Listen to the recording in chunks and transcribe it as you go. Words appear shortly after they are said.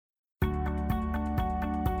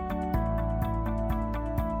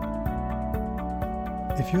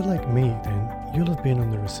If you're like me, then you'll have been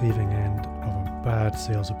on the receiving end of a bad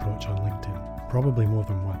sales approach on LinkedIn, probably more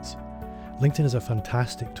than once. LinkedIn is a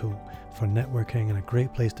fantastic tool for networking and a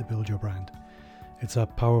great place to build your brand. It's a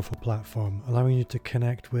powerful platform allowing you to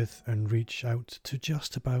connect with and reach out to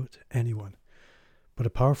just about anyone. But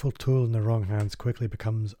a powerful tool in the wrong hands quickly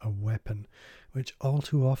becomes a weapon, which all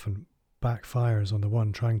too often backfires on the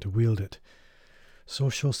one trying to wield it.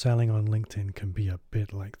 Social selling on LinkedIn can be a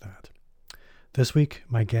bit like that. This week,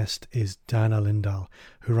 my guest is Dana Lindahl,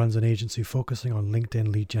 who runs an agency focusing on LinkedIn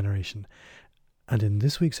lead generation. And in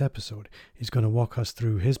this week's episode, he's going to walk us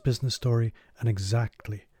through his business story and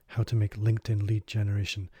exactly how to make LinkedIn lead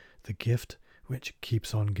generation the gift which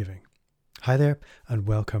keeps on giving. Hi there, and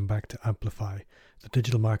welcome back to Amplify, the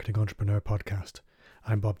Digital Marketing Entrepreneur Podcast.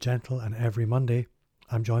 I'm Bob Gentle, and every Monday,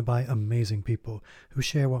 I'm joined by amazing people who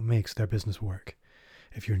share what makes their business work.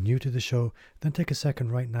 If you're new to the show, then take a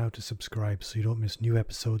second right now to subscribe so you don't miss new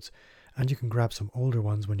episodes, and you can grab some older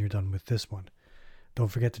ones when you're done with this one. Don't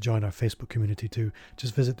forget to join our Facebook community too.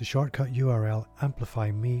 Just visit the shortcut URL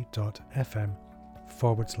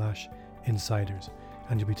amplifyme.fm/insiders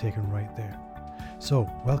and you'll be taken right there. So,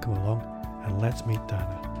 welcome along and let's meet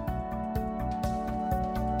Dana.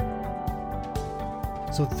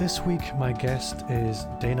 So this week my guest is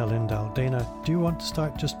Dana Lindahl. Dana, do you want to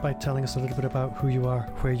start just by telling us a little bit about who you are,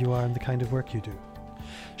 where you are, and the kind of work you do?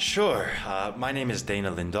 Sure. My name is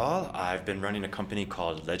Dana Lindahl. I've been running a company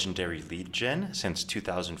called Legendary Lead Gen since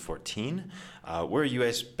 2014. We're a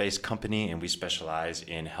US-based company, and we specialize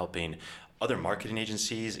in helping other marketing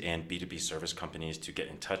agencies and B2B service companies to get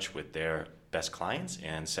in touch with their best clients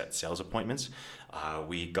and set sales appointments.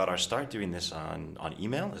 We got our start doing this on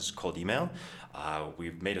email. This is cold email.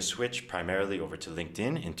 We've made a switch primarily over to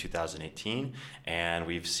LinkedIn in 2018, and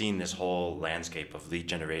we've seen this whole landscape of lead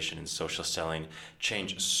generation and social selling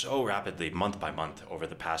change so rapidly month by month over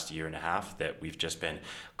the past year and a half that we've just been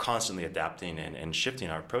constantly adapting and shifting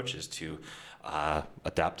our approaches to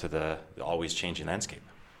adapt to the always changing landscape.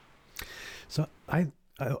 So I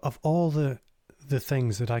of all the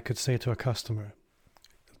things that I could say to a customer,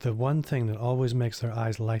 the one thing that always makes their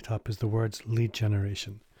eyes light up is the words lead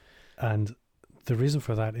generation. And the reason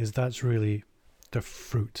for that is that's really the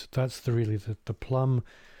fruit. That's the plum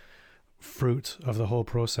fruit of the whole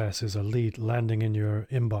process is a lead landing in your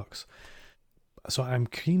inbox. So I'm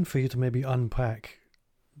keen for you to maybe unpack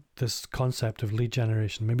this concept of lead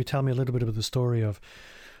generation. Maybe tell me a little bit about the story of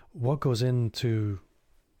what goes into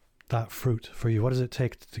that fruit for you. What does it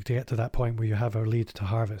take to get to that point where you have a lead to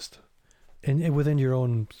harvest within your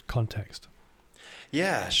own context?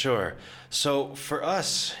 Yeah, sure. So for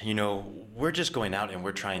us, we're just going out and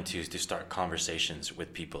we're trying to start conversations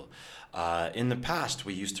with people. In the past,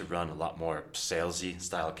 we used to run a lot more salesy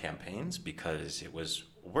style campaigns because it was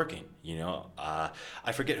working. I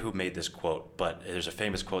forget who made this quote, but there's a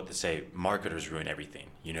famous quote that say marketers ruin everything.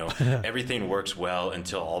 Everything works well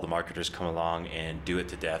until all the marketers come along and do it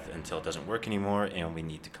to death until it doesn't work anymore, and we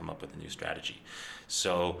need to come up with a new strategy.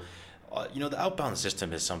 So the outbound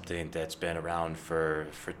system is something that's been around for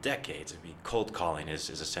decades. I mean, cold calling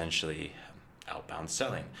is essentially outbound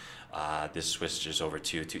selling. This switches over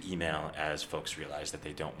to email as folks realize that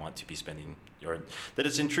they don't want to be spending, or that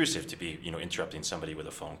it's intrusive to be, interrupting somebody with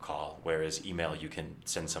a phone call. Whereas email, you can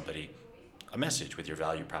send somebody a message with your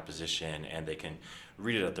value proposition and they can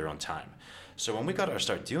read it at their own time. So when we got our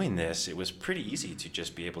start doing this, it was pretty easy to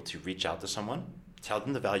just be able to reach out to someone, tell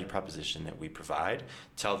them the value proposition that we provide,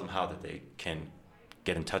 tell them how that they can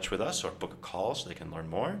get in touch with us or book a call so they can learn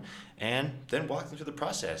more, and then walk them through the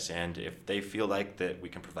process. And if they feel like that we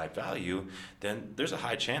can provide value, then there's a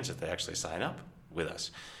high chance that they actually sign up with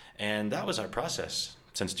us. And that was our process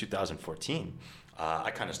since 2014.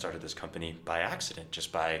 I kind of started this company by accident,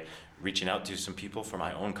 just by reaching out to some people for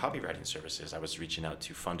my own copywriting services. I was reaching out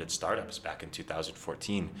to funded startups back in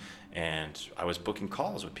 2014, and I was booking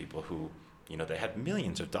calls with people who they had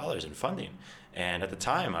millions of dollars in funding. And at the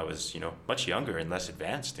time, I was, much younger and less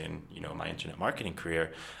advanced in, my internet marketing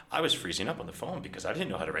career. I was freezing up on the phone because I didn't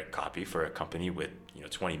know how to write copy for a company with,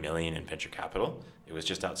 20 million in venture capital. It was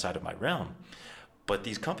just outside of my realm. But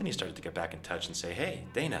these companies started to get back in touch and say, hey,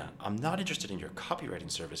 Dana, I'm not interested in your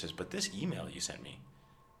copywriting services, but this email you sent me,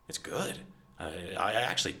 it's good. I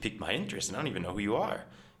actually piqued my interest, and I don't even know who you are.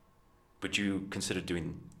 Would you consider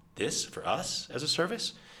doing this for us as a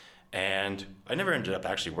service? And I never ended up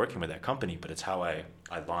actually working with that company, but it's how I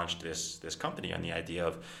launched this company on the idea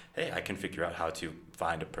of, hey, I can figure out how to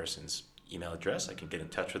find a person's email address. I can get in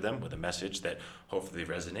touch with them with a message that hopefully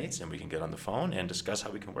resonates, and we can get on the phone and discuss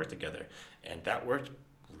how we can work together. And that worked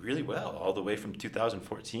really well all the way from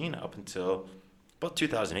 2014 up until about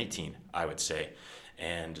 2018, I would say.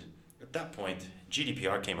 And at that point,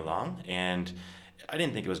 GDPR came along, and I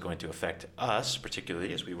didn't think it was going to affect us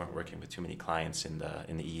particularly, as we weren't working with too many clients in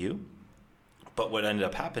the EU. But what ended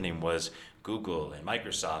up happening was Google and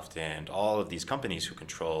Microsoft and all of these companies who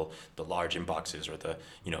control the large inboxes or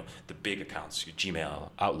the big accounts, Gmail,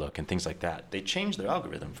 Outlook, and things like that, they changed their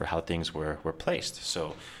algorithm for how things were placed.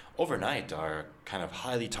 So overnight, our kind of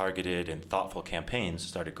highly targeted and thoughtful campaigns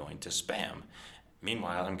started going to spam.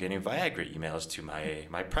 Meanwhile, I'm getting Viagra emails to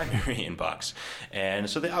my primary inbox. And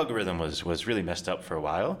so the algorithm was really messed up for a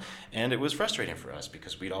while. And it was frustrating for us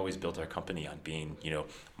because we'd always built our company on being,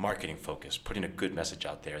 marketing focused, putting a good message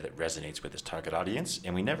out there that resonates with this target audience.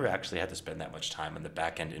 And we never actually had to spend that much time on the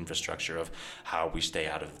back end infrastructure of how we stay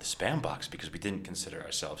out of the spam box because we didn't consider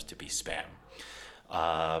ourselves to be spam.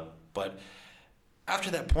 But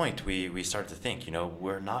after that point, we started to think,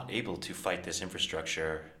 we're not able to fight this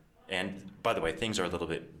infrastructure. And by the way, things are a little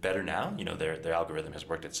bit better now. Their algorithm has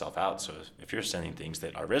worked itself out. So if you're sending things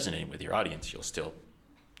that are resonating with your audience, you'll still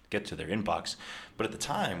get to their inbox. But at the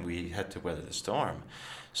time, we had to weather the storm.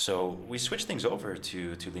 So we switched things over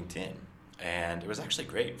to LinkedIn. And it was actually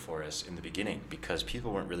great for us in the beginning because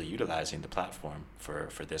people weren't really utilizing the platform for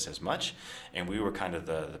this as much. And we were kind of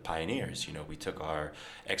the pioneers. We took our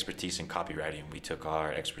expertise in copywriting, we took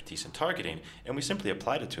our expertise in targeting, and we simply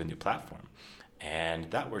applied it to a new platform. And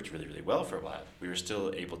that worked really, really well for a while. We were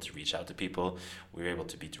still able to reach out to people. We were able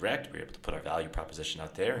to be direct. We were able to put our value proposition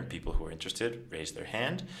out there, and people who were interested raised their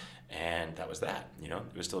hand. And that was that.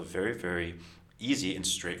 It was still a very, very easy and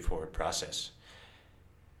straightforward process.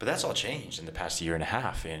 But that's all changed in the past year and a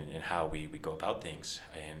half in how we go about things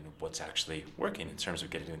and what's actually working in terms of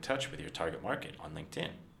getting in touch with your target market on LinkedIn.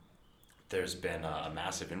 There's been a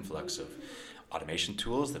massive influx of automation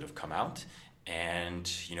tools that have come out.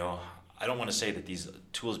 And, I don't want to say that these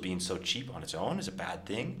tools being so cheap on its own is a bad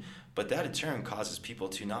thing, but that in turn causes people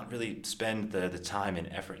to not really spend the time and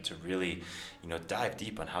effort to really, dive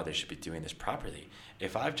deep on how they should be doing this properly.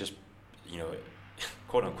 If I've just,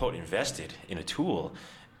 quote unquote, invested in a tool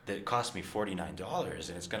that cost me $49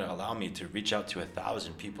 and it's going to allow me to reach out to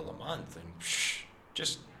 1,000 people a month and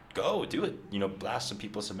just go do it, blast some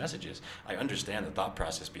people some messages. I understand the thought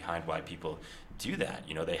process behind why people do that.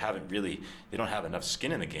 They don't have enough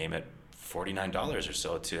skin in the game at $49 or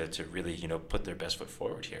so to really, put their best foot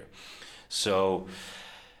forward here. So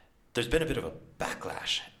there's been a bit of a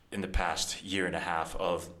backlash in the past year and a half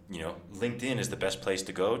of, LinkedIn is the best place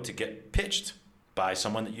to go to get pitched by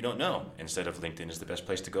someone that you don't know, instead of LinkedIn is the best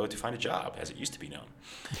place to go to find a job, as it used to be known.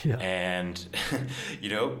 Yeah. And,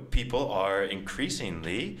 people are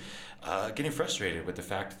increasingly getting frustrated with the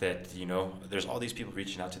fact that, there's all these people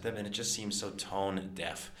reaching out to them and it just seems so tone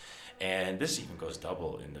deaf. And this even goes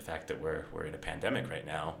double in the fact that we're in a pandemic right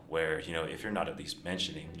now where, if you're not at least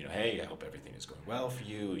mentioning, hey, I hope everything is going well for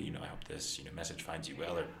you, I hope this, message finds you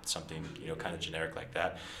well or something, kind of generic like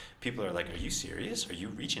that. People are like, are you serious? Are you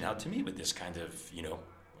reaching out to me with this kind of,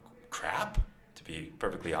 crap, to be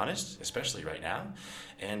perfectly honest, especially right now?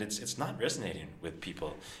 And it's not resonating with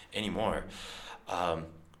people anymore.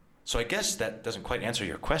 So I guess that doesn't quite answer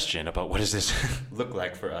your question about what does this look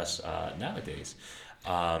like for us nowadays.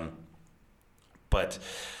 But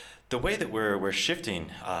the way that we're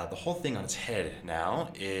shifting the whole thing on its head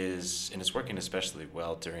now is, and it's working especially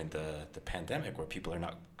well during the pandemic where people are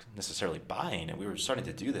not necessarily buying, and we were starting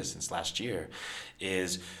to do this since last year,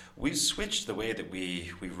 is we've switched the way that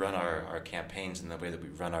we run our campaigns and the way that we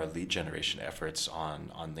run our lead generation efforts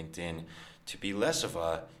on LinkedIn to be less of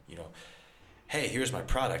a, hey, here's my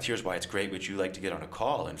product, here's why it's great, would you like to get on a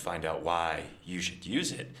call and find out why you should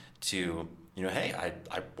use it, to hey,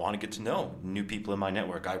 I want to get to know new people in my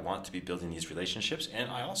network. I want to be building these relationships, and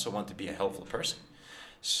I also want to be a helpful person.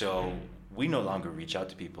 So we no longer reach out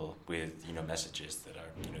to people with, messages that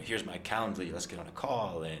are, here's my Calendly, let's get on a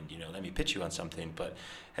call, and, let me pitch you on something. But,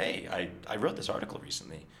 hey, I wrote this article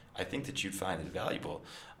recently. I think that you'd find it valuable.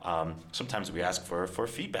 Sometimes we ask for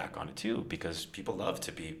feedback on it, too, because people love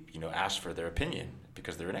to be, asked for their opinion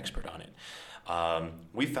because they're an expert on it.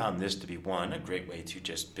 We found this to be, a great way to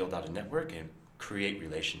just build out a network and create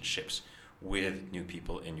relationships with new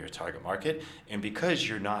people in your target market. And because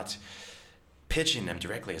you're not pitching them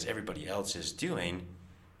directly as everybody else is doing,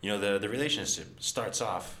 the relationship starts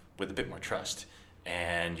off with a bit more trust.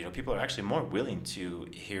 And, people are actually more willing to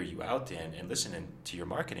hear you out and listen to your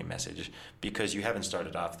marketing message because you haven't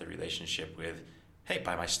started off the relationship with, hey,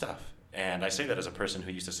 buy my stuff. And I say that as a person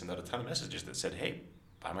who used to send out a ton of messages that said, hey,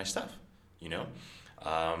 buy my stuff.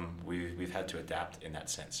 We've had to adapt in that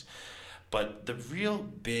sense. But the real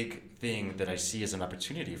big thing that I see as an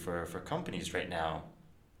opportunity for companies right now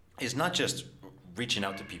is not just reaching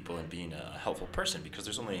out to people and being a helpful person, because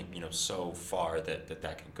there's only so far that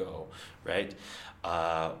can go, right?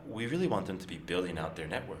 We really want them to be building out their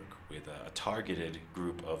network with a targeted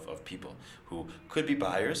group of people who could be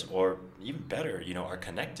buyers, or even better, are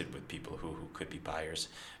connected with people who could be buyers,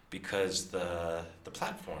 because the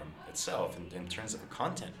platform itself, in terms of a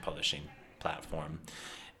content publishing platform,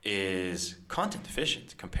 is content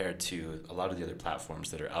efficient compared to a lot of the other platforms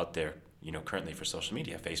that are out there currently for social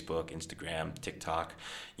media. Facebook, Instagram, TikTok,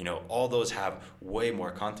 all those have way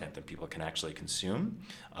more content than people can actually consume.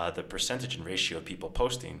 The percentage and ratio of people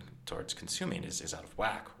posting towards consuming is out of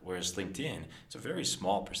whack, whereas LinkedIn, it's a very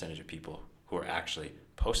small percentage of people who are actually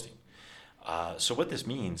posting. So what this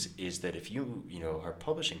means is that if you are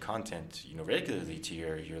publishing content regularly to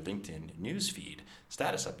your LinkedIn newsfeed,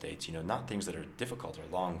 status updates, not things that are difficult or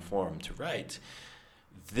long form to write,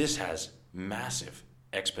 this has massive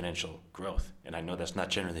exponential growth. And I know that's not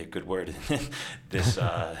generally a good word in this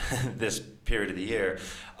this period of the year,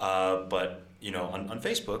 but on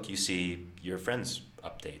Facebook you see your friends'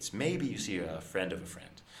 updates. Maybe you see a friend of a friend.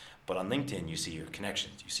 But on LinkedIn, you see your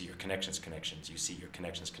connections, you see your connections, you see your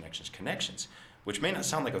connections, which may not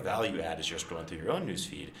sound like a value add as you're scrolling through your own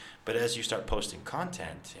newsfeed, but as you start posting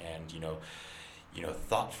content and,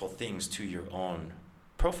 thoughtful things to your own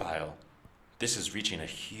profile, this is reaching a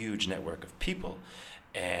huge network of people.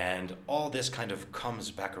 And all this kind of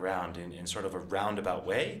comes back around in sort of a roundabout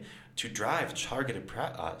way to drive targeted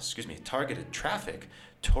traffic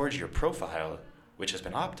towards your profile, which has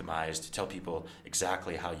been optimized to tell people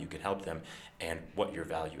exactly how you can help them and what your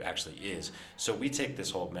value actually is. So we take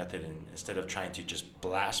this whole method, and instead of trying to just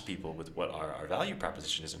blast people with what our value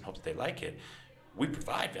proposition is and hope that they like it, we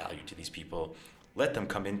provide value to these people, let them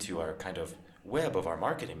come into our kind of web of our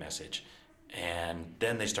marketing message, and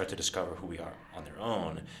then they start to discover who we are on their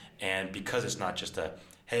own. And because it's not just a,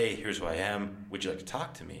 hey, here's who I am, would you like to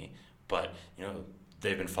talk to me? But,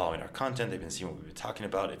 they've been following our content, they've been seeing what we've been talking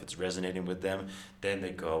about. If it's resonating with them, then they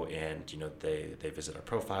go and they visit our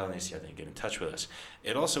profile and they see how they can get in touch with us.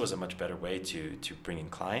 It also is a much better way to bring in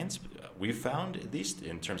clients, we've found, at least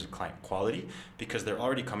in terms of client quality, because they're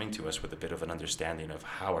already coming to us with a bit of an understanding of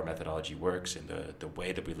how our methodology works and the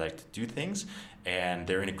way that we like to do things, and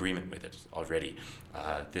they're in agreement with it already.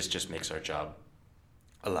 This just makes our job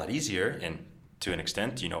a lot easier, and to an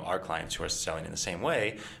extent, our clients who are selling in the same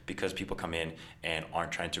way, because people come in and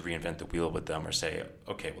aren't trying to reinvent the wheel with them or say,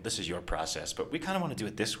 okay, well, this is your process, but we kind of want to do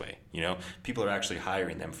it this way. People are actually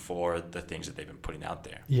hiring them for the things that they've been putting out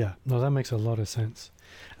there. Yeah, no, that makes a lot of sense.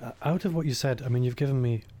 Out of what you said, you've given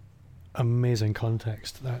me amazing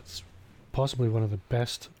context. That's possibly one of the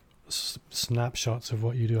best snapshots of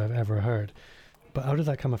what you do I've ever heard. But out of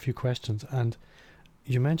that come a few questions. And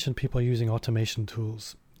you mentioned people using automation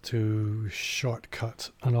tools to shortcut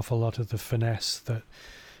an awful lot of the finesse that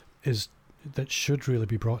should really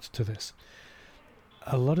be brought to this.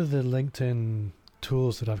 A lot of the LinkedIn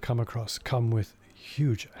tools that I've come across come with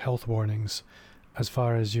huge health warnings as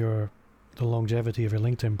far as the longevity of your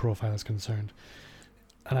LinkedIn profile is concerned.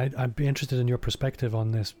 And I'd be interested in your perspective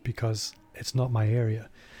on this, because it's not my area.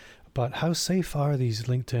 But how safe are these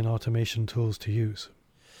LinkedIn automation tools to use?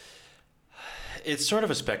 It's sort of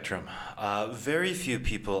a spectrum. Very few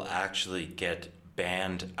people actually get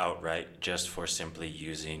banned outright just for simply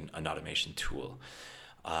using an automation tool.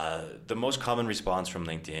 The most common response from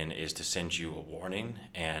LinkedIn is to send you a warning,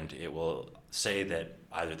 and it will say that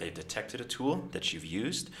either they detected a tool that you've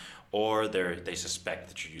used, or they suspect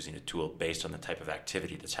that you're using a tool based on the type of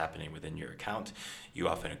activity that's happening within your account. You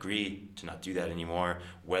often agree to not do that anymore,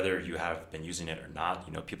 whether you have been using it or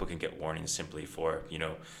not. People can get warnings simply for,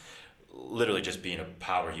 literally just being a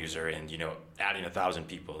power user and, adding 1,000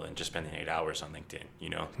 people and just spending 8 hours on LinkedIn,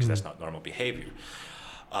 because that's not normal behavior.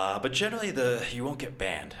 But generally you won't get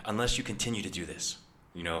banned unless you continue to do this.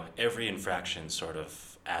 Every infraction sort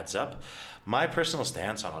of adds up. My personal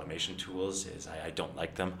stance on automation tools is I don't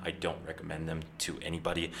like them. I don't recommend them to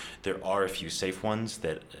anybody. There are a few safe ones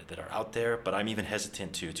that are out there, but I'm even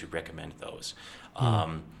hesitant to recommend those.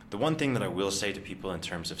 The one thing that I will say to people in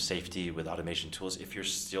terms of safety with automation tools, if you're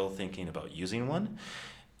still thinking about using one,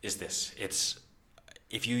 is this.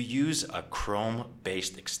 If you use a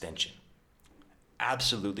Chrome-based extension,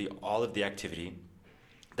 absolutely all of the activity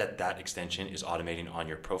that extension is automating on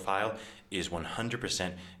your profile is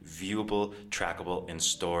 100% viewable, trackable, and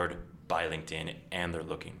stored by LinkedIn, and they're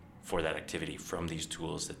looking for that activity from these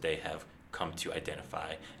tools that they have come to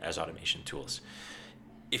identify as automation tools.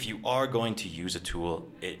 if you are going to use a tool,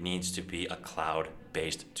 it needs to be a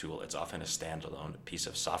cloud-based tool. It's often a standalone piece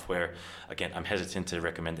of software. Again, I'm hesitant to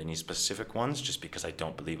recommend any specific ones just because I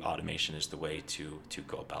don't believe automation is the way to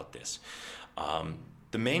go about this.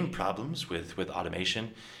 The main problems with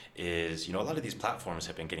automation is, a lot of these platforms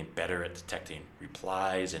have been getting better at detecting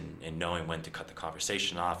replies and knowing when to cut the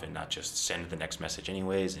conversation off and not just send the next message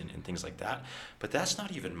anyways and things like that. But that's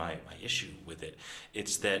not even my issue with it.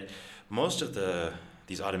 It's that most of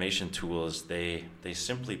these automation tools, they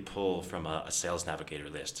simply pull from a Sales Navigator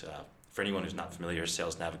list. For anyone who's not familiar,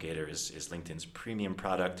 Sales Navigator is LinkedIn's premium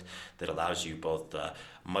product that allows you both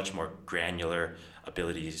much more granular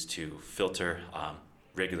abilities to filter. A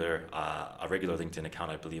regular LinkedIn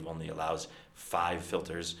account, I believe, only allows 5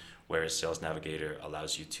 filters, whereas Sales Navigator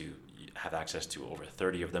allows you to have access to over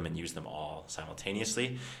 30 of them and use them all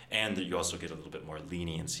simultaneously. And you also get a little bit more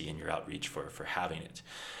leniency in your outreach for having it.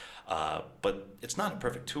 But it's not a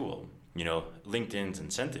perfect tool. LinkedIn's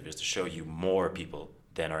incentive is to show you more people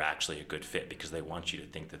than are actually a good fit because they want you to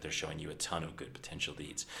think that they're showing you a ton of good potential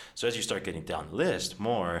leads. So as you start getting down the list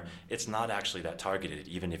more, it's not actually that targeted,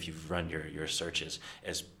 even if you've run your searches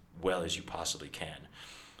as well as you possibly can.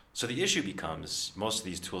 So the issue becomes most of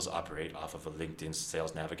these tools operate off of a LinkedIn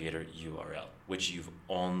Sales Navigator URL, which you've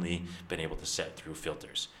only been able to set through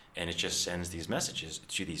filters. And it just sends these messages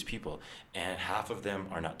to these people. And half of them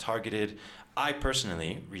are not targeted. I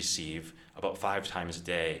personally receive about 5 times a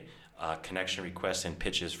day connection requests and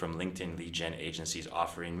pitches from LinkedIn lead gen agencies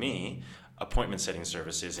offering me appointment setting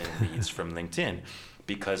services and leads from LinkedIn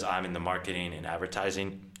because I'm in the marketing and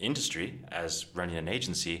advertising industry as running an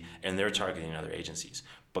agency, and they're targeting other agencies.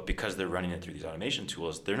 But because they're running it through these automation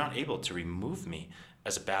tools, they're not able to remove me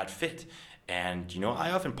as a bad fit. And, I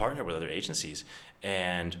often partner with other agencies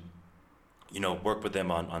and, work with them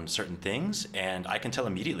on certain things, and I can tell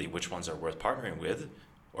immediately which ones are worth partnering with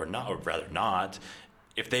or not, or rather not,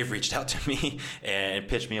 if they've reached out to me and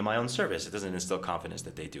pitched me on my own service. It doesn't instill confidence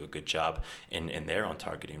that they do a good job in their own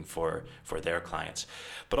targeting for their clients.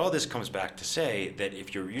 But all this comes back to say that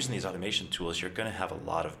if you're using these automation tools, you're going to have a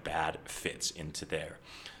lot of bad fits into there.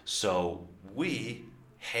 So we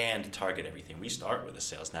hand target everything. We start with a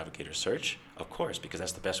Sales Navigator search, of course, because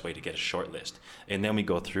that's the best way to get a short list. And then we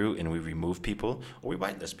go through and we remove people or we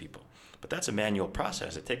whitelist people. But that's a manual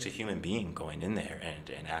process. It takes a human being going in there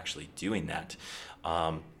and actually doing that.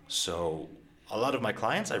 So a lot of my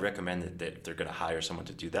clients, I recommend that if they're going to hire someone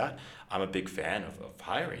to do that, I'm a big fan of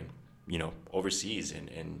hiring, overseas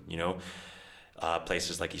and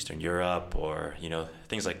places like Eastern Europe or,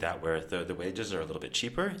 things like that where the wages are a little bit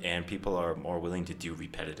cheaper and people are more willing to do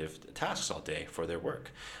repetitive tasks all day for their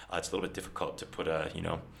work. It's a little bit difficult to put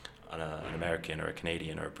an American or a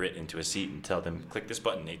Canadian or a Brit into a seat and tell them click this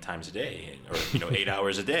button 8 times a day or 8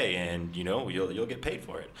 hours a day and you'll get paid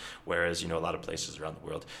for it. Whereas a lot of places around the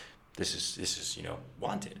world, this is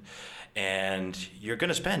wanted, and you're going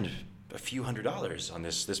to spend a few $100s on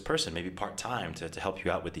this person, maybe part-time, to help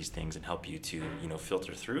you out with these things and help you to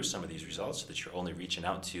filter through some of these results so that you're only reaching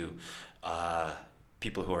out to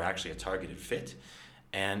people who are actually a targeted fit.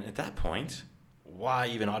 And at that point, why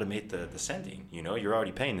even automate the sending? You're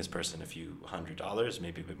already paying this person a few $100,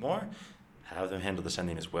 maybe a bit more. Have them handle the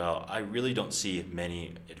sending as well. I really don't see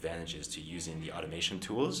many advantages to using the automation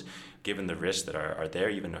tools, given the risks that are there,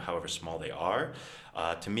 even however small they are.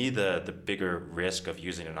 To me, the bigger risk of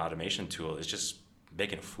using an automation tool is just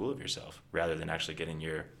making a fool of yourself rather than actually getting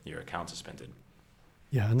your account suspended.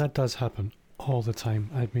 Yeah, and that does happen all the time.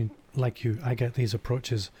 I mean, like you, I get these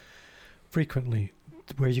approaches frequently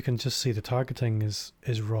where you can just see the targeting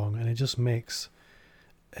is wrong, and it just makes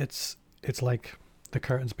it's like the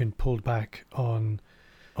curtain's been pulled back on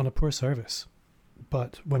a poor service.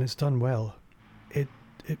 But when it's done well, it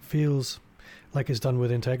feels like it's done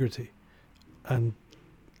with integrity, and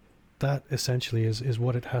that essentially is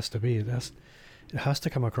what it has to be. It has to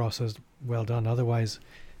come across as well done. Otherwise,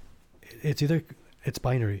 it's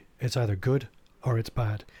binary. It's either good or it's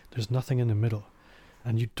bad. There's nothing in the middle.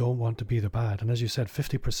 And you don't want to be the bad. And as you said,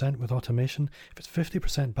 50% with automation, if it's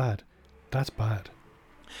 50% bad, that's bad.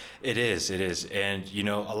 It is. And,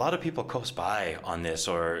 a lot of people coast by on this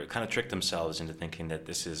or kind of trick themselves into thinking that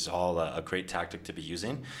this is all a great tactic to be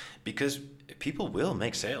using, because people will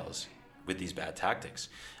make sales with these bad tactics.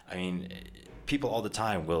 I mean, people all the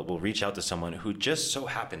time will reach out to someone who just so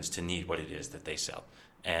happens to need what it is that they sell.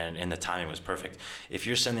 And the timing was perfect. If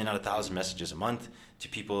you're sending out 1,000 messages a month to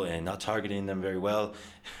people and not targeting them very well,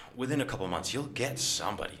 within a couple of months, you'll get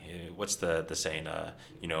somebody. What's the saying?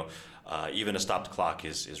 Even a stopped clock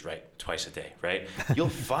is right twice a day, right? You'll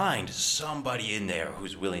find somebody in there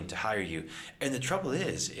who's willing to hire you. And the trouble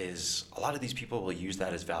is a lot of these people will use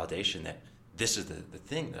that as validation that this is the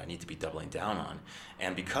thing that I need to be doubling down on.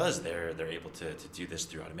 And because they're able to do this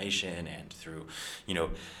through automation and through,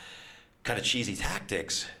 kind of cheesy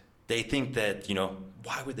tactics, they think that,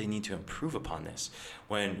 why would they need to improve upon this?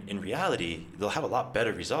 When in reality, they'll have a lot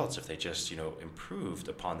better results if they just, improved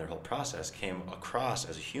upon their whole process, came across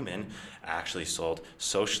as a human, actually sold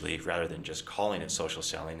socially rather than just calling it social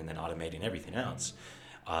selling and then automating everything else.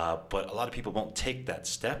 But a lot of people won't take that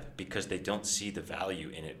step because they don't see the value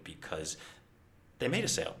in it because they made a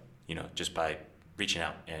sale, just by reaching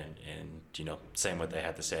out and saying what they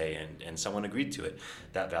had to say and someone agreed to it.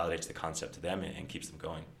 That validates the concept to them and keeps them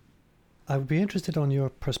going. I would be interested on your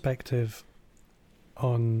perspective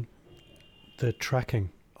on the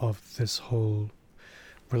tracking of this whole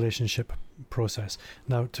relationship process.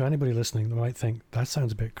 Now, to anybody listening, they might think that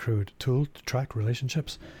sounds a bit crude. Tool to track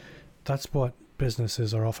relationships? That's what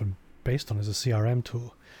businesses are often based on, as a CRM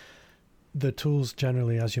tool. The tools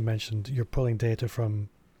generally, as you mentioned, you're pulling data from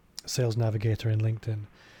Sales Navigator in LinkedIn.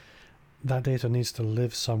 That data needs to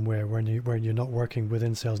live somewhere where you're not working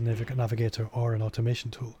within Sales Navigator or an automation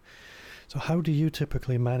tool. So how do you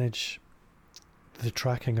typically manage the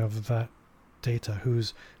tracking of that data?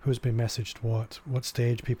 Who's been messaged what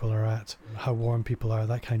stage people are at, how warm people are,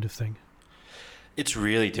 that kind of thing? It's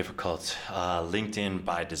really difficult. LinkedIn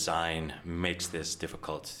by design makes this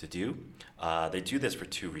difficult to do. They do this for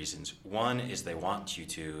two reasons. One is they want you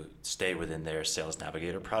to stay within their Sales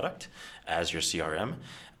Navigator product as your CRM.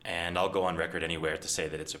 And I'll go on record anywhere to say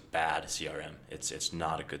that it's a bad CRM. It's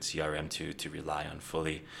not a good CRM to rely on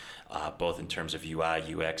fully, both in terms of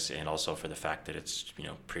UI, UX, and also for the fact that it's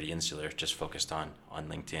pretty insular, just focused on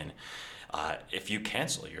LinkedIn. If you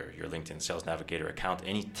cancel your LinkedIn Sales Navigator account,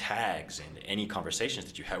 any tags and any conversations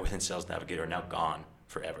that you had within Sales Navigator are now gone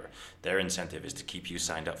forever. Their incentive is to keep you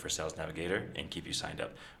signed up for Sales Navigator and keep you signed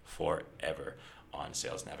up forever on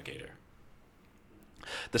Sales Navigator.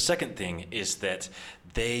 The second thing is that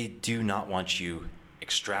they do not want you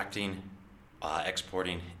extracting,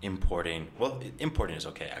 exporting, importing. Well, importing is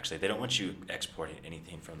okay, actually. They don't want you exporting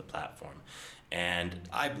anything from the platform. And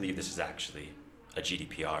I believe this is actually a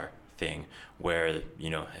GDPR thing where,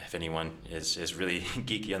 if anyone is really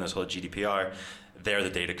geeky on this whole GDPR, they're the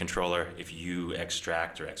data controller. If you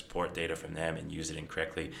extract or export data from them and use it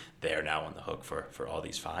incorrectly, they're now on the hook for all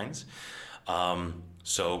these fines.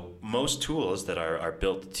 So most tools that are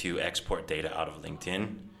built to export data out of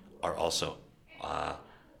LinkedIn are also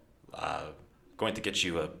going to get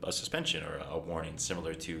you a suspension or a warning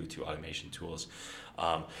similar to automation tools.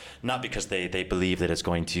 Not because they believe that it's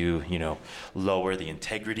going to, lower the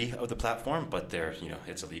integrity of the platform, but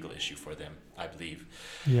it's a legal issue for them, I believe.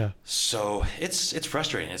 Yeah. So it's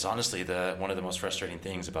frustrating. It's honestly one of the most frustrating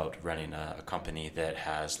things about running a company that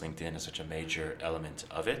has LinkedIn as such a major element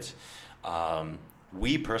of it.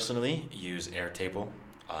 We personally use Airtable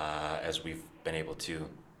as we've been able to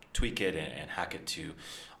tweak it and hack it to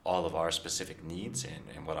all of our specific needs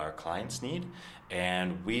and what our clients need.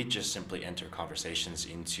 And we just simply enter conversations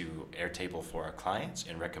into Airtable for our clients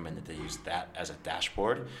and recommend that they use that as a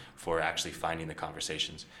dashboard for actually finding the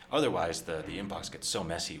conversations. Otherwise, the inbox gets so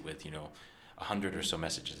messy with, 100 or so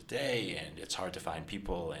messages a day, and it's hard to find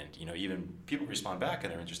people, and even people respond back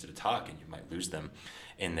and they're interested to talk, and you might lose them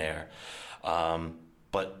in there.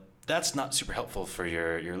 But that's not super helpful for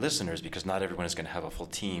your listeners because not everyone is going to have a full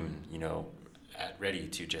team, ready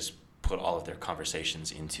to just put all of their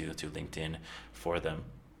conversations into LinkedIn for them.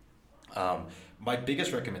 My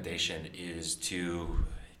biggest recommendation is to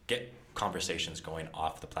get conversations going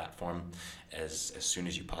off the platform as soon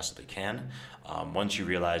as you possibly can. Once you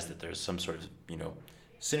realize that there's some sort of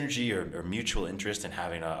synergy or mutual interest in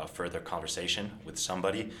having a further conversation with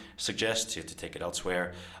somebody, suggest to take it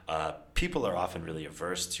elsewhere. People are often really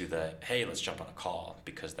averse to the, hey, let's jump on a call,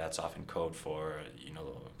 because that's often code for,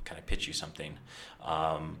 kind of pitch you something.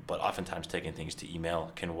 But oftentimes taking things to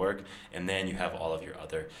email can work, and then you have all of your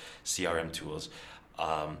other CRM tools.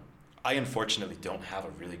 I unfortunately don't have a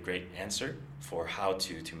really great answer for how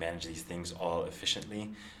to manage these things all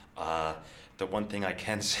efficiently. The one thing I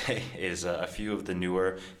can say is a few of the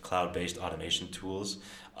newer cloud-based automation tools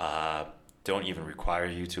don't even require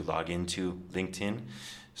you to log into LinkedIn,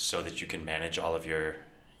 so that you can manage all of your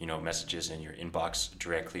messages in your inbox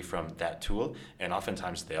directly from that tool. And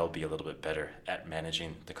oftentimes they'll be a little bit better at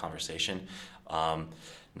managing the conversation.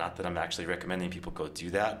 Not that I'm actually recommending people go do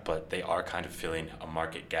that, but they are kind of filling a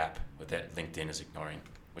market gap that LinkedIn is ignoring,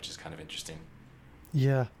 which is kind of interesting.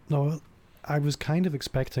 Yeah, no, I was kind of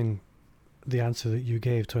expecting the answer that you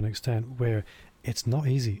gave to an extent where it's not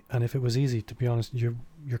easy. And if it was easy, to be honest, your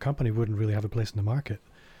company wouldn't really have a place in the market.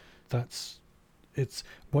 It's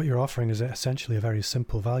what you're offering is essentially a very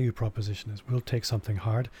simple value proposition. Is we'll take something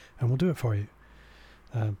hard and we'll do it for you,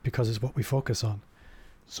 because it's what we focus on.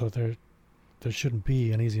 So there shouldn't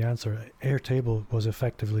be an easy answer. Airtable was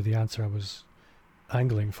effectively the answer I was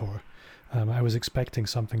angling for. I was expecting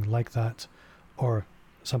something like that, or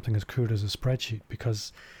something as crude as a spreadsheet,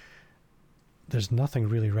 because there's nothing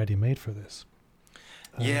really ready-made for this.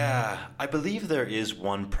 Yeah, I believe there is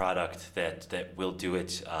one product that will do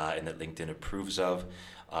it and that LinkedIn approves of.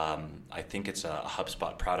 I think it's a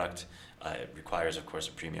HubSpot product. It requires, of course,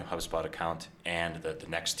 a premium HubSpot account and the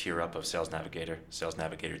next tier up of Sales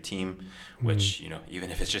Navigator Team, which,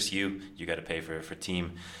 even if it's just you got to pay for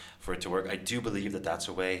Team for it to work. I do believe that that's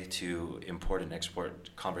a way to import and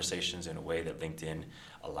export conversations in a way that LinkedIn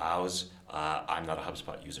allows. I'm not a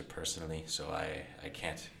HubSpot user personally, so I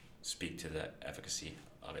can't speak to the efficacy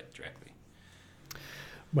of it directly.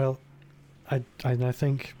 Well, I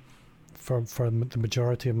think for the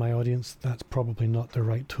majority of my audience, that's probably not the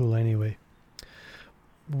right tool anyway.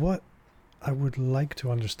 What I would like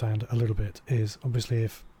to understand a little bit is, obviously,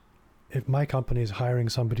 if my company is hiring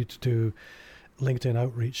somebody to do LinkedIn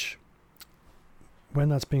outreach, when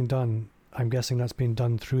that's being done, I'm guessing that's being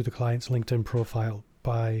done through the client's LinkedIn profile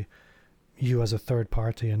by you as a third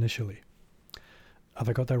party initially. Have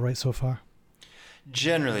I got that right so far?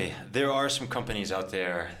 Generally, there are some companies out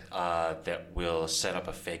there that will set up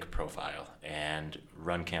a fake profile and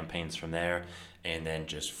run campaigns from there and then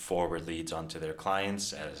just forward leads onto their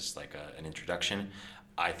clients as like an introduction.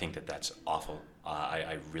 I think that that's awful.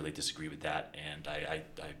 I really disagree with that, and I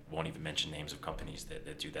won't even mention names of companies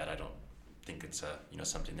that do that. I don't think it's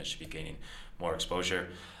something that should be gaining more exposure.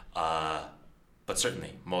 But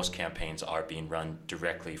certainly, most campaigns are being run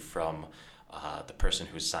directly from the person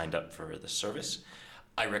who's signed up for the service.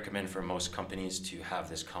 I recommend for most companies to have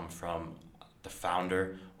this come from the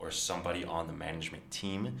founder or somebody on the management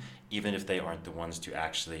team, even if they aren't the ones to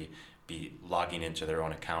actually be logging into their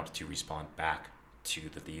own account to respond back to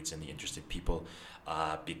the leads and the interested people.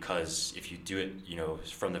 Because if you do it,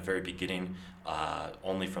 from the very beginning,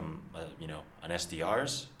 only from an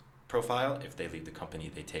SDR's profile, if they leave the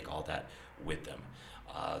company, they take all that with them.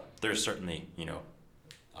 There's certainly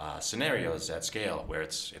scenarios at scale where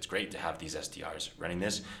it's great to have these SDRs running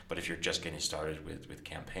this, but if you're just getting started with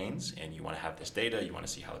campaigns and you want to have this data, you want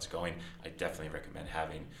to see how it's going, I definitely recommend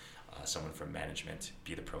having someone from management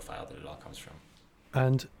be the profile that it all comes from.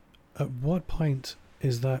 And at what point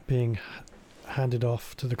is that being handed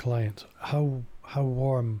off to the client? How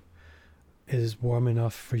warm is warm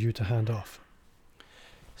enough for you to hand off?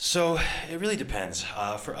 So it really depends.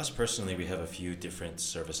 For us personally, we have a few different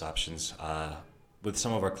service options. With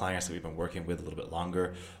some of our clients that we've been working with a little bit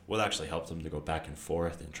longer, we'll actually help them to go back and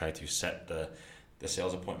forth and try to set the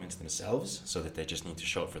sales appointments themselves so that they just need to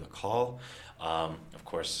show up for the call. Of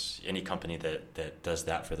course, any company that does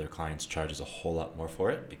that for their clients charges a whole lot more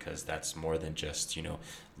for it, because that's more than just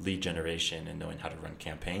lead generation and knowing how to run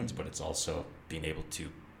campaigns, but it's also being able to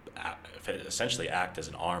essentially act as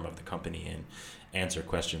an arm of the company and answer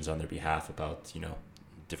questions on their behalf about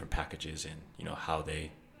different packages and how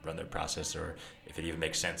they run their process, or if it even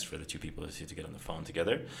makes sense for the two people to get on the phone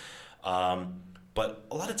together. But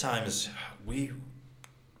a lot of times we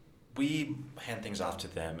hand things off to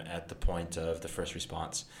them at the point of the first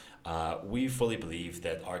response. We fully believe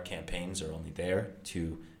that our campaigns are only there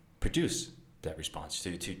to produce that response,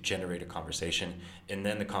 to generate a conversation, and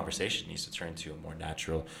then the conversation needs to turn to a more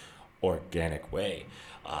natural, organic way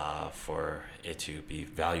for it to be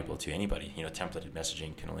valuable to anybody. Templated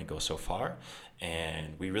messaging can only go so far,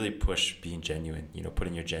 and we really push being genuine,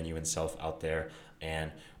 putting your genuine self out there,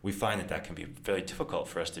 and we find that can be very difficult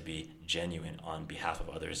for us to be genuine on behalf of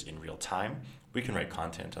others in real time. We can write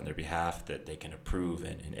content on their behalf that they can approve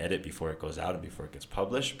and edit before it goes out and before it gets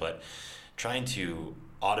published, but trying to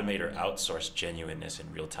automate or outsource genuineness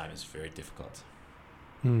in real time is very difficult.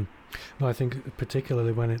 No, I think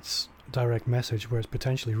particularly when it's direct message, where it's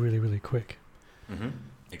potentially really, really quick. Mm-hmm.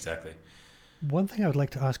 Exactly. One thing I would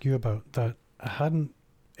like to ask you about that I hadn't,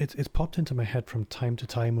 it's popped into my head from time to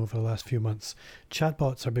time over the last few months.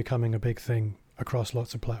 Chatbots are becoming a big thing across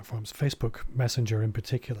lots of platforms, Facebook Messenger in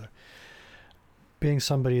particular. Being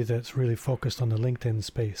somebody that's really focused on the LinkedIn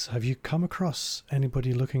space, have you come across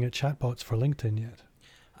anybody looking at chatbots for LinkedIn yet?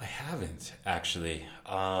 I haven't, actually.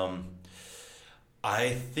 I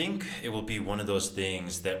think it will be one of those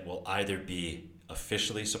things that will either be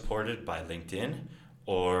officially supported by LinkedIn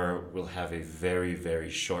or will have a very, very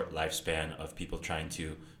short lifespan of people trying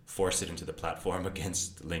to force it into the platform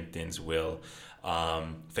against LinkedIn's will.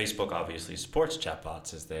 Facebook obviously supports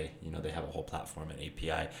chatbots as they have a whole platform and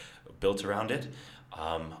API built around it.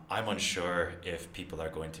 I'm unsure if people are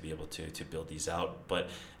going to be able to build these out, but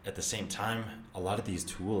at the same time, a lot of these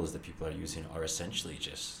tools that people are using are essentially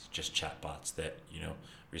just chatbots that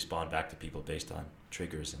respond back to people based on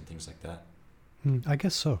triggers and things like that. I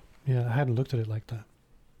guess so. Yeah, I hadn't looked at it like that.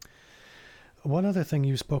 One other thing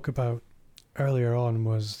you spoke about earlier on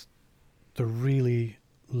was the really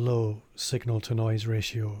low signal to noise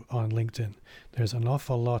ratio on LinkedIn. There's an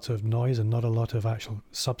awful lot of noise and not a lot of actual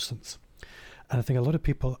substance. And I think a lot of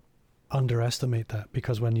people underestimate that,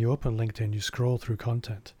 because when you open LinkedIn, you scroll through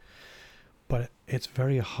content. But it's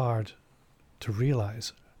very hard to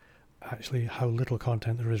realize actually how little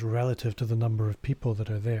content there is relative to the number of people that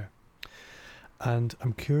are there. And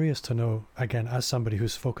I'm curious to know, again, as somebody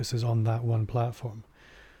whose focus is on that one platform,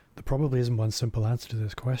 there probably isn't one simple answer to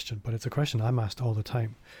this question, but it's a question I'm asked all the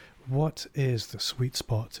time. What is the sweet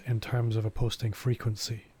spot in terms of a posting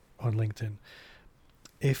frequency on LinkedIn?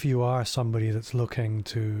 If you are somebody that's looking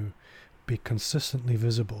to be consistently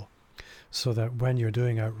visible, so that when you're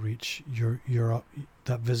doing outreach, you're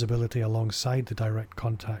that visibility alongside the direct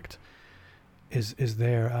contact is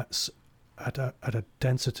there at a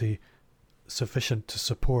density sufficient to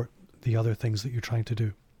support the other things that you're trying to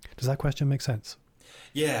do. Does that question make sense?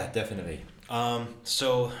 Yeah, definitely.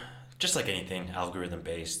 So just like anything algorithm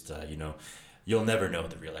based, you'll never know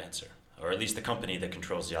the real answer, or at least the company that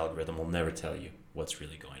controls the algorithm will never tell you what's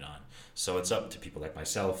really going on. So it's up to people like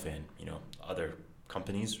myself and other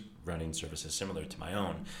companies running services similar to my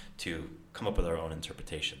own to come up with our own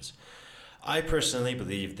interpretations. I personally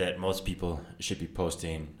believe that most people should be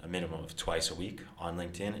posting a minimum of twice a week on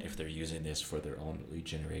LinkedIn if they're using this for their own lead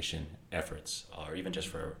generation efforts, or even just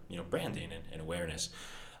for branding and awareness.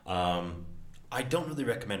 I don't really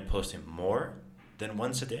recommend posting more than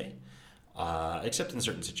once a day, except in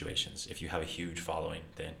certain situations. If you have a huge following,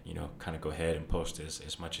 then kind of go ahead and post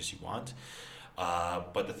as much as you want.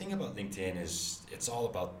 But the thing about LinkedIn is it's all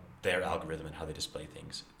about their algorithm and how they display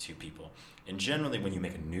things to people. And generally, when you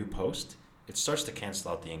make a new post, it starts to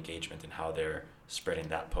cancel out the engagement and how they're spreading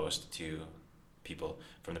that post to people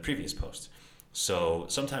from the previous post. So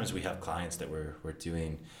sometimes we have clients that we're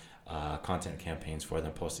doing content campaigns for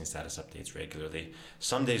them, posting status updates regularly.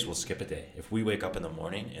 Some days we'll skip a day. If we wake up in the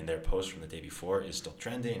morning and their post from the day before is still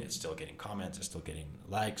trending, it's still getting comments, it's still getting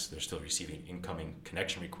likes, they're still receiving incoming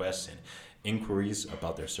connection requests and inquiries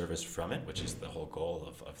about their service from it, which is the whole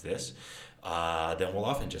goal of this, then we'll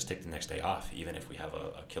often just take the next day off. Even if we have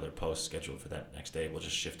a killer post scheduled for that next day, we'll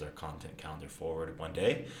just shift our content calendar forward one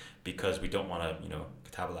day because we don't want to,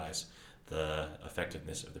 catabolize the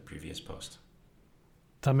effectiveness of the previous post.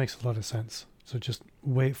 That makes a lot of sense. So just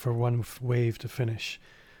wait for one wave to finish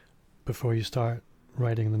before you start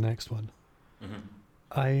writing the next one. Mm-hmm.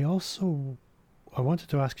 I wanted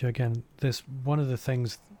to ask you again, one of the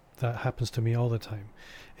things that happens to me all the time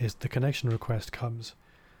is the connection request comes.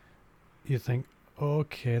 You think,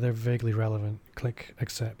 okay, they're vaguely relevant, click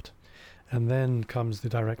accept. And then comes the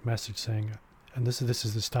direct message saying, and this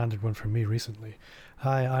is the standard one for me recently.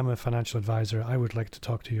 Hi, I'm a financial advisor. I would like to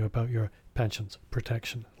talk to you about your pensions,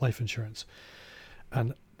 protection, life insurance.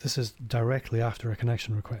 And this is directly after a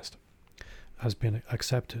connection request has been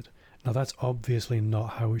accepted. Now that's obviously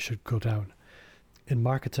not how it should go down. In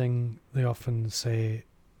marketing, they often say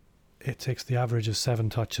it takes the average of 7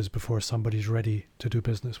 touches before somebody's ready to do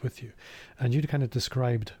business with you. And you kind of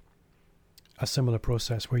described a similar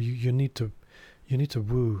process where you need to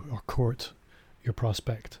woo or court your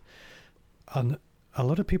prospect. And a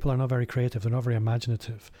lot of people are not very creative, they're not very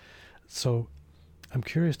imaginative. So I'm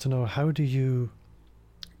curious to know, how do you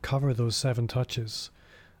cover those 7 touches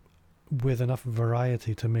with enough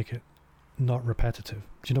variety to make it not repetitive?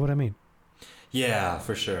 Do you know what I mean? Yeah,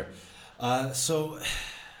 for sure. So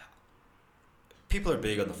people are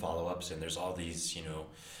big on the follow-ups, and there's all these,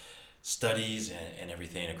 studies and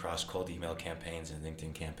everything across cold email campaigns and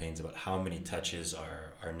LinkedIn campaigns about how many touches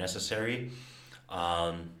are necessary.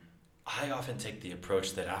 I often take the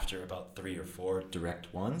approach that after about 3 or 4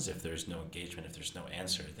 direct ones, if there's no engagement, if there's no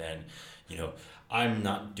answer, then, I'm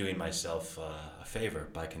not doing myself a favor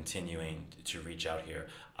by continuing to reach out here.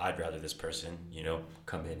 I'd rather this person,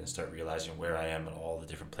 come in and start realizing where I am at all the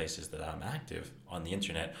different places that I'm active on the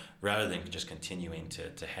internet, rather than just continuing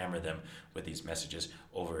to hammer them with these messages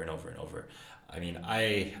over and over and over. I mean,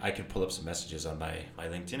 I can pull up some messages on my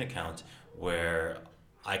LinkedIn account where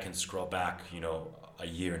I can scroll back, a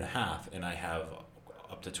year and a half, and I have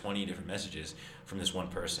up to 20 different messages from this one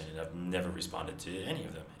person, and I've never responded to any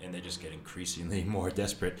of them, and they just get increasingly more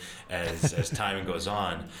desperate as time goes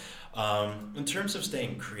on. In terms of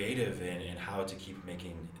staying creative and how to keep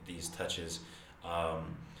making these touches,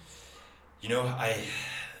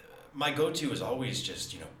 my go-to is always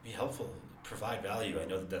just, be helpful, provide value. I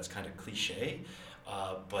know that that's kind of cliche,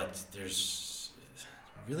 but there's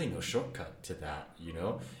really no shortcut to that.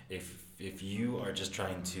 If you are just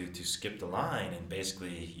trying to skip the line and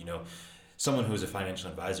basically, someone who's a financial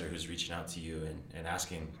advisor who's reaching out to you and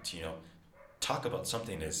asking to, talk about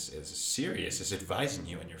something as serious as advising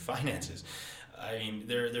you on your finances, I mean,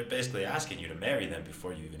 they're basically asking you to marry them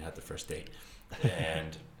before you even had the first date,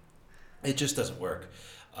 and it just doesn't work.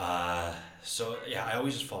 So yeah, I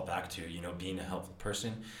always just fall back to, being a helpful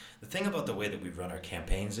person. The thing about the way that we run our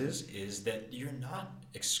campaigns is that you're not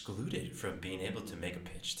excluded from being able to make a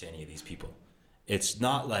pitch to any of these people. It's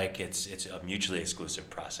not like it's a mutually exclusive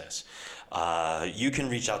process. You can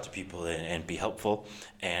reach out to people and be helpful,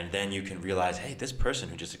 and then you can realize, hey, this person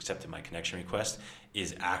who just accepted my connection request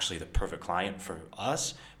is actually the perfect client for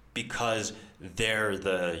us, because they're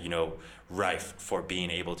the, rife for being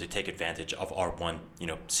able to take advantage of our one,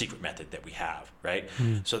 secret method that we have, right?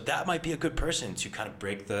 So that might be a good person to kind of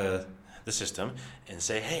break the system and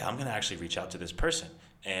say, hey, I'm going to actually reach out to this person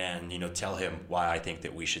and, tell him why I think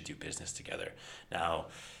that we should do business together. Now,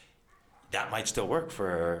 that might still work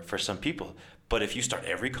for some people, but if you start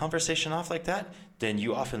every conversation off like that, then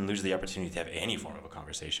you often lose the opportunity to have any form of a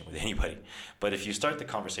conversation with anybody. But if you start the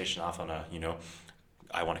conversation off on a,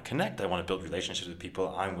 I want to connect, I want to build relationships with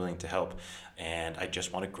people, I'm willing to help, and I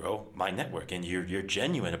just want to grow my network, and you're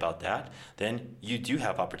genuine about that, then you do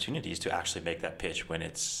have opportunities to actually make that pitch when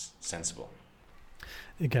it's sensible.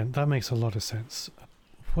 Again, that makes a lot of sense.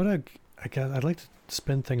 Again, I'd like to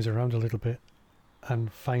spin things around a little bit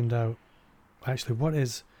and find out actually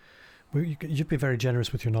you'd be very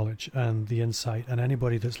generous with your knowledge and the insight, and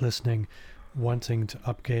anybody that's listening wanting to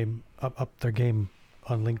up their game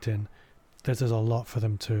on LinkedIn, there's a lot for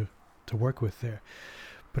them to work with there.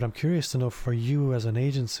 But I'm curious to know, for you as an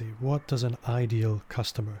agency, what does an ideal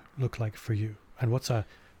customer look like for you, and what's a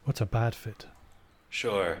bad fit?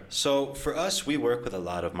 Sure. So for us, we work with a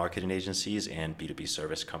lot of marketing agencies and B2B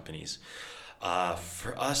service companies.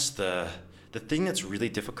 For us, the thing that's really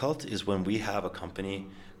difficult is when we have a company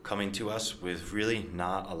coming to us with really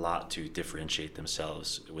not a lot to differentiate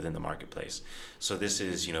themselves within the marketplace. So this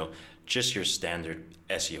is, just your standard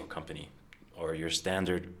SEO company or your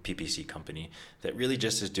standard PPC company that really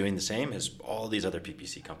just is doing the same as all these other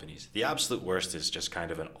PPC companies. The absolute worst is just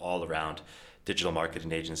kind of an all-around digital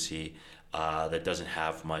marketing agency that doesn't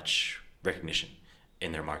have much recognition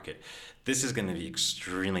in their market. This is going to be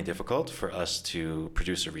extremely difficult for us to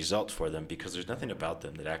produce a result for them, because there's nothing about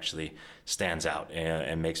them that actually stands out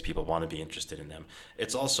and makes people want to be interested in them.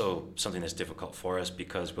 It's also something that's difficult for us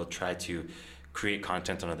because we'll try to create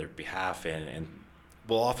content on their behalf, and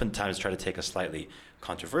we'll oftentimes try to take a slightly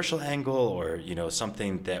controversial angle, or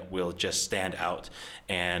something that will just stand out.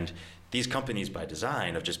 And these companies, by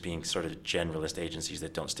design of just being sort of generalist agencies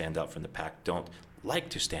that don't stand out from the pack, don't like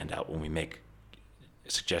to stand out when we make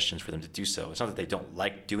suggestions for them to do so. It's not that they don't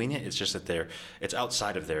like doing it, it's just that it's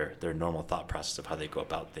outside of their normal thought process of how they go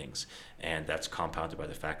about things. And that's compounded by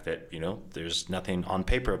the fact that, there's nothing on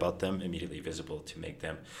paper about them immediately visible to make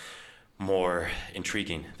them more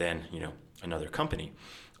intriguing than, another company.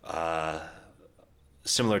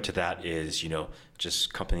 Similar to that is,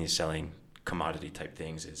 just companies selling commodity type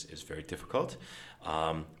things is very difficult.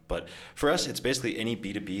 But for us, it's basically any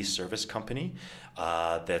B2B service company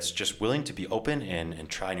that's just willing to be open and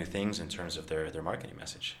try new things in terms of their marketing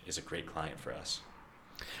message is a great client for us.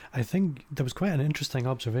 I think there was quite an interesting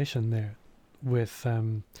observation there with,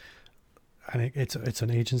 and it's an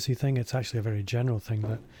agency thing. It's actually a very general thing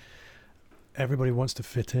that everybody wants to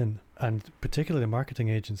fit in, and particularly the marketing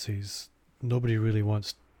agencies, nobody really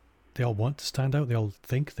wants. They all want to stand out. They all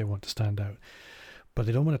think they want to stand out, but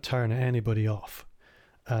they don't want to turn anybody off.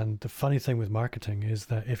 And the funny thing with marketing is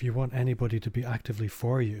that if you want anybody to be actively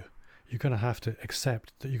for you, you're going to have to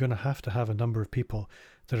accept that you're going to have a number of people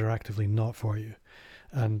that are actively not for you.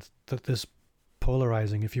 And that this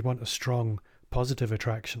polarizing, if you want a strong positive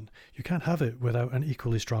attraction, you can't have it without an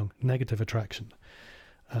equally strong negative attraction.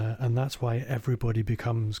 And that's why everybody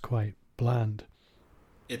becomes quite bland.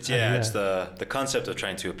 It's the concept of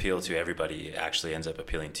trying to appeal to everybody actually ends up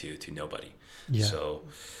appealing to nobody. Yeah. So,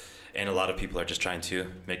 and a lot of people are just trying to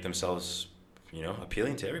make themselves,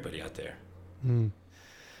 appealing to everybody out there.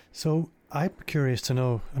 So I'm curious to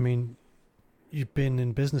know, you've been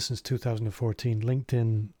in business since 2014,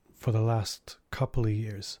 LinkedIn for the last couple of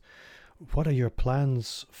years. What are your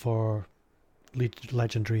plans for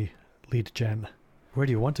legendary lead gen? Where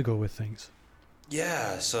do you want to go with things?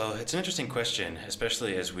 Yeah, so it's an interesting question,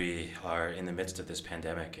 especially as we are in the midst of this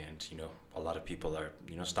pandemic and, a lot of people are,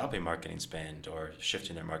 stopping marketing spend or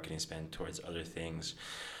shifting their marketing spend towards other things.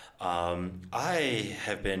 I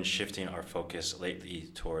have been shifting our focus lately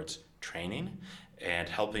towards training and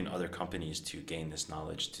helping other companies to gain this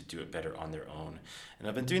knowledge to do it better on their own. And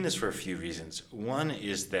I've been doing this for a few reasons. One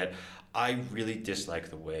is that I really dislike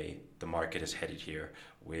the way the market is headed here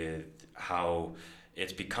with how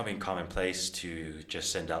it's becoming commonplace to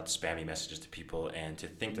just send out spammy messages to people and to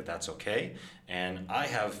think that that's okay. And I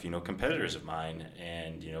have, competitors of mine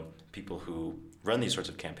and, people who run these sorts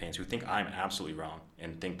of campaigns who think I'm absolutely wrong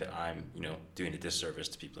and think that I'm, doing a disservice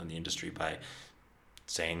to people in the industry by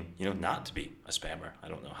saying, not to be a spammer. I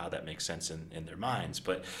don't know how that makes sense in their minds,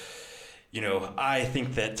 but, I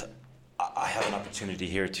think that I have an opportunity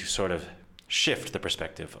here to sort of shift the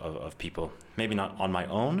perspective of people. Maybe not on my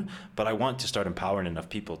own, but I want to start empowering enough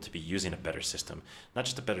people to be using a better system. Not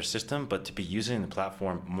just a better system, but to be using the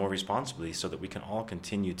platform more responsibly so that we can all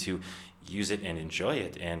continue to use it and enjoy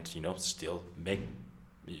it and, still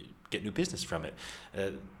get new business from it.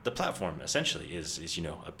 The platform essentially is a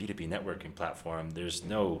B2B networking platform. There's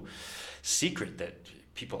no secret that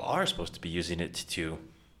people are supposed to be using it to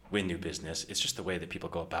win new business. It's just the way that people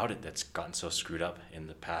go about it that's gotten so screwed up in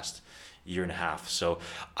the past year and a half. So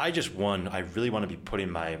I really want to be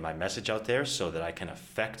putting my message out there so that I can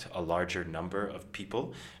affect a larger number of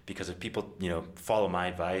people, because if people, follow my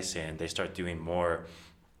advice and they start doing more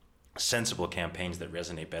sensible campaigns that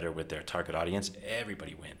resonate better with their target audience,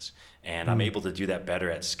 everybody wins. And I'm able to do that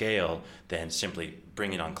better at scale than simply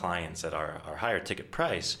bringing on clients at our higher ticket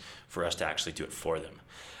price for us to actually do it for them.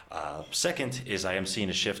 Second is I am seeing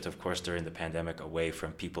a shift, of course, during the pandemic away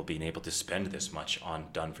from people being able to spend this much on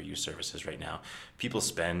done-for-you services right now. People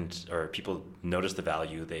notice the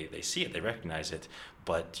value, they see it, they recognize it,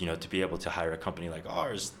 but to be able to hire a company like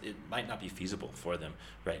ours, it might not be feasible for them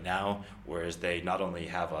right now, whereas they not only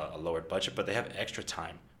have a lowered budget, but they have extra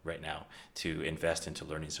time right now to invest into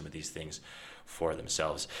learning some of these things for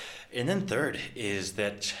themselves. And then third is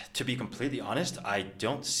that, to be completely honest, I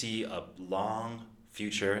don't see a long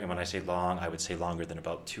future, and when I say long, I would say longer than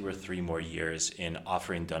about 2 or 3 more years in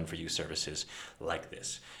offering done-for-you services like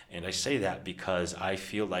this. And I say that because I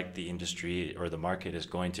feel like the industry or the market is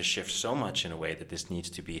going to shift so much in a way that this needs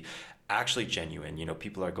to be actually genuine.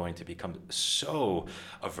 People are going to become so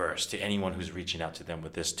averse to anyone who's reaching out to them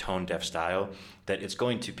with this tone-deaf style that it's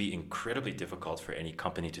going to be incredibly difficult for any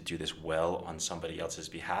company to do this well on somebody else's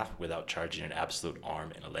behalf without charging an absolute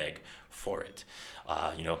arm and a leg for it.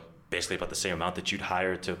 Basically about the same amount that you'd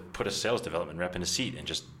hire to put a sales development rep in a seat and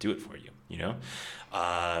just do it for you,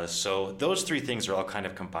 So those 3 things are all kind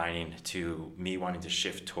of combining to me wanting to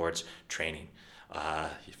shift towards training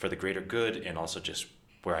for the greater good and also just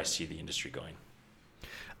where I see the industry going.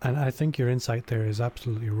 And I think your insight there is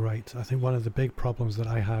absolutely right. I think one of the big problems that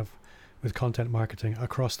I have with content marketing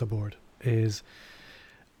across the board is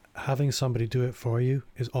having somebody do it for you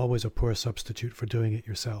is always a poor substitute for doing it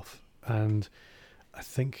yourself. And I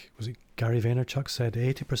think, was it Gary Vaynerchuk said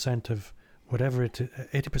 80% of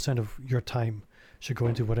 80% of your time should go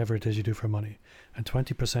into whatever it is you do for money, and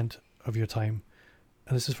 20% of your time,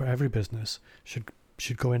 and this is for every business,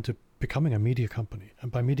 should go into becoming a media company.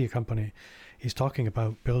 And by media company, he's talking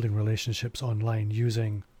about building relationships online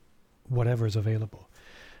using whatever is available.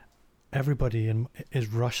 Everybody is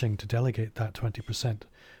rushing to delegate that 20%,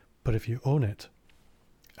 but if you own it,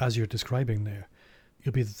 as you're describing there,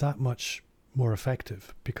 you'll be that much more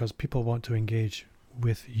effective because people want to engage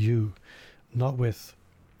with you, not with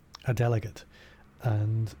a delegate.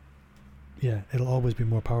 And yeah, it'll always be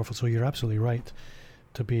more powerful. So you're absolutely right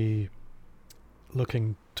to be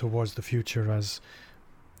looking towards the future as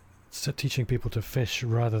teaching people to fish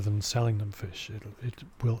rather than selling them fish. It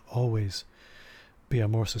will always be a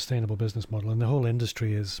more sustainable business model, and the whole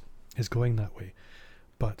industry is going that way.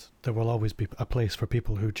 But there will always be a place for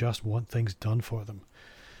people who just want things done for them.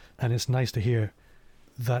 And it's nice to hear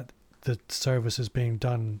that the service is being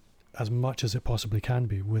done as much as it possibly can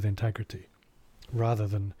be with integrity, rather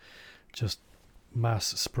than just mass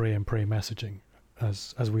spray and pray messaging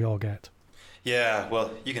as we all get. Yeah,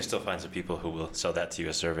 well, you can still find some people who will sell that to you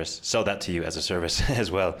as a service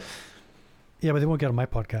as well. Yeah, but they won't get on my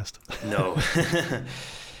podcast. No.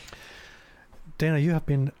 Dana, you have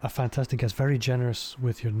been a fantastic guest, very generous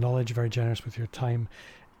with your knowledge, very generous with your time.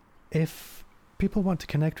 If people want to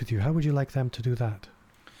connect with you, how would you like them to do that?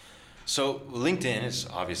 So LinkedIn is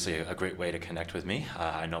obviously a great way to connect with me.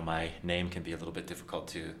 I know my name can be a little bit difficult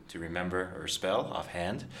to remember or spell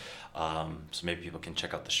offhand. So maybe people can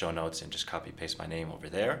check out the show notes and just copy paste my name over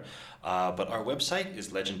there. But our website is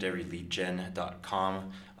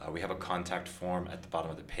legendaryleadgen.com. We have a contact form at the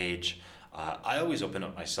bottom of the page. I always open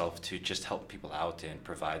up myself to just help people out and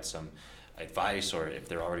provide some advice, or if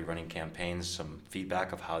they're already running campaigns, some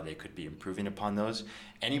feedback of how they could be improving upon those.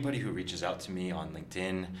 Anybody who reaches out to me on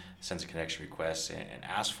LinkedIn, sends a connection request and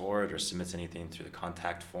asks for it or submits anything through the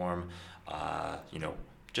contact form,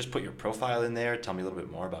 just put your profile in there, tell me a little bit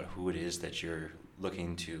more about who it is that you're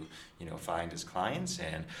looking to find as clients.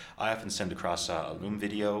 And I often send across a Loom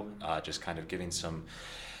video, just kind of giving some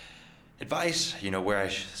advice, where I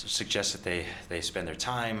suggest that they spend their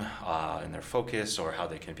time and their focus, or how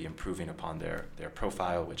they can be improving upon their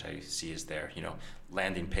profile, which I see as their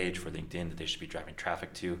landing page for LinkedIn that they should be driving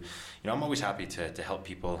traffic to. I'm always happy to help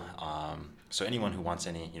people. So anyone who wants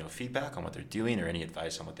any feedback on what they're doing or any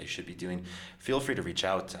advice on what they should be doing, feel free to reach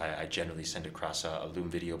out. I generally send across a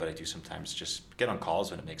Loom video, but I do sometimes just get on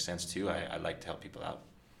calls when it makes sense too. I like to help people out.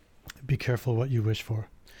 Be careful what you wish for.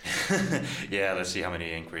 Yeah, let's see how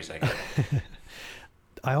many inquiries I get.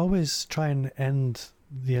 I always try and end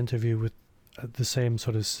the interview with the same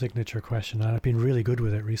sort of signature question, and I've been really good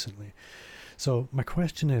with it recently. So my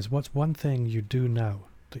question is, what's one thing you do now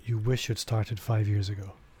that you wish you'd started 5 years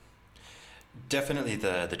ago? Definitely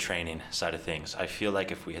the training side of things. I feel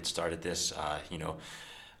like if we had started this,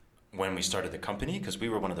 when we started the company, because we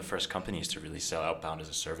were one of the first companies to really sell outbound as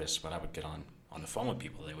a service. When I would get on the phone with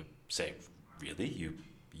people, they would say, really? You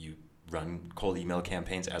run cold email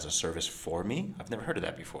campaigns as a service for me? I've never heard of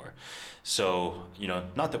that before. So,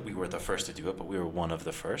 not that we were the first to do it, but we were one of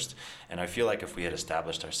the first. And I feel like if we had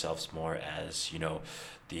established ourselves more as,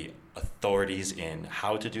 the authorities in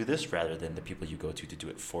how to do this rather than the people you go to do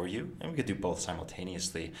it for you, and we could do both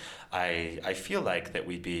simultaneously, I feel like that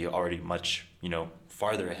we'd be already much,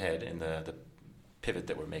 farther ahead in the pivot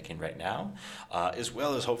that we're making right now, as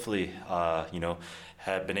well as hopefully,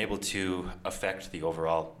 have been able to affect the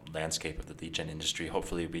overall landscape of the lead gen industry.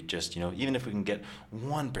 Hopefully we just, even if we can get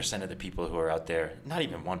 1% of the people who are out there, not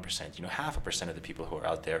even 1%, 0.5% of the people who are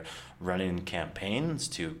out there running campaigns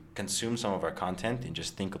to consume some of our content and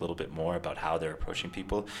just think a little bit more about how they're approaching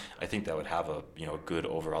people, I think that would have a good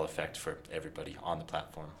overall effect for everybody on the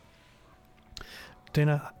platform.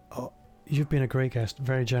 Dana, you've been a great guest,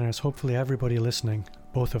 very generous. Hopefully everybody listening,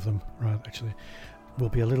 both of them, right, actually, will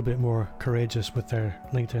be a little bit more courageous with their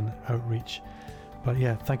LinkedIn outreach. But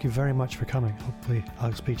yeah, thank you very much for coming. Hopefully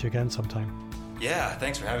I'll speak to you again sometime. Yeah,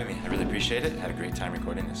 thanks for having me. I really appreciate it. I had a great time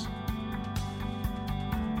recording this.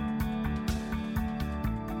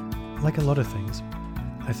 Like a lot of things,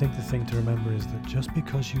 I think the thing to remember is that just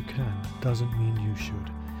because you can doesn't mean you should.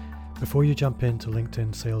 Before you jump into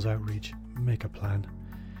LinkedIn sales outreach, make a plan.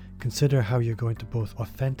 Consider how you're going to both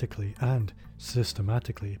authentically and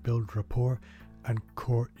systematically build rapport and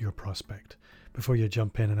court your prospect before you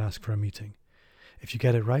jump in and ask for a meeting. If you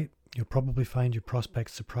get it right, you'll probably find your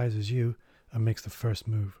prospect surprises you and makes the first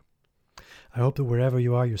move. I hope that wherever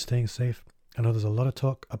you are, you're staying safe. I know there's a lot of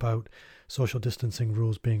talk about social distancing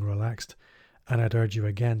rules being relaxed, and I'd urge you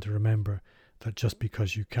again to remember that just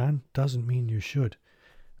because you can doesn't mean you should.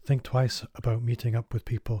 Think twice about meeting up with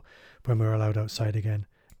people when we're allowed outside again,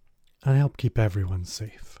 and help keep everyone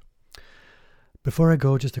safe. Before I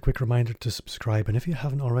go, just a quick reminder to subscribe, and if you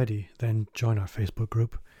haven't already, then join our Facebook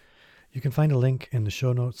group. You can find a link in the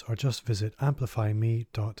show notes or just visit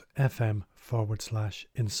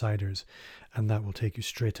amplifyme.fm/insiders, and that will take you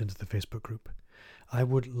straight into the Facebook group. I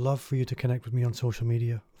would love for you to connect with me on social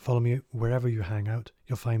media. Follow me wherever you hang out.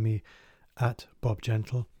 You'll find me at Bob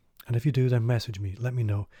Gentle, and if you do, then message me, let me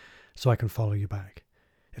know, so I can follow you back.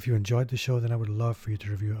 If you enjoyed the show, then I would love for you to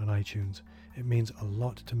review it on iTunes. It means a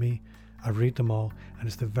lot to me. I read them all, and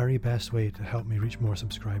it's the very best way to help me reach more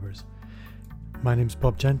subscribers. My name's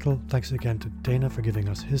Bob Gentle. Thanks again to Dana for giving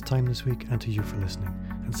us his time this week, and to you for listening.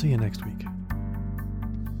 And see you next week.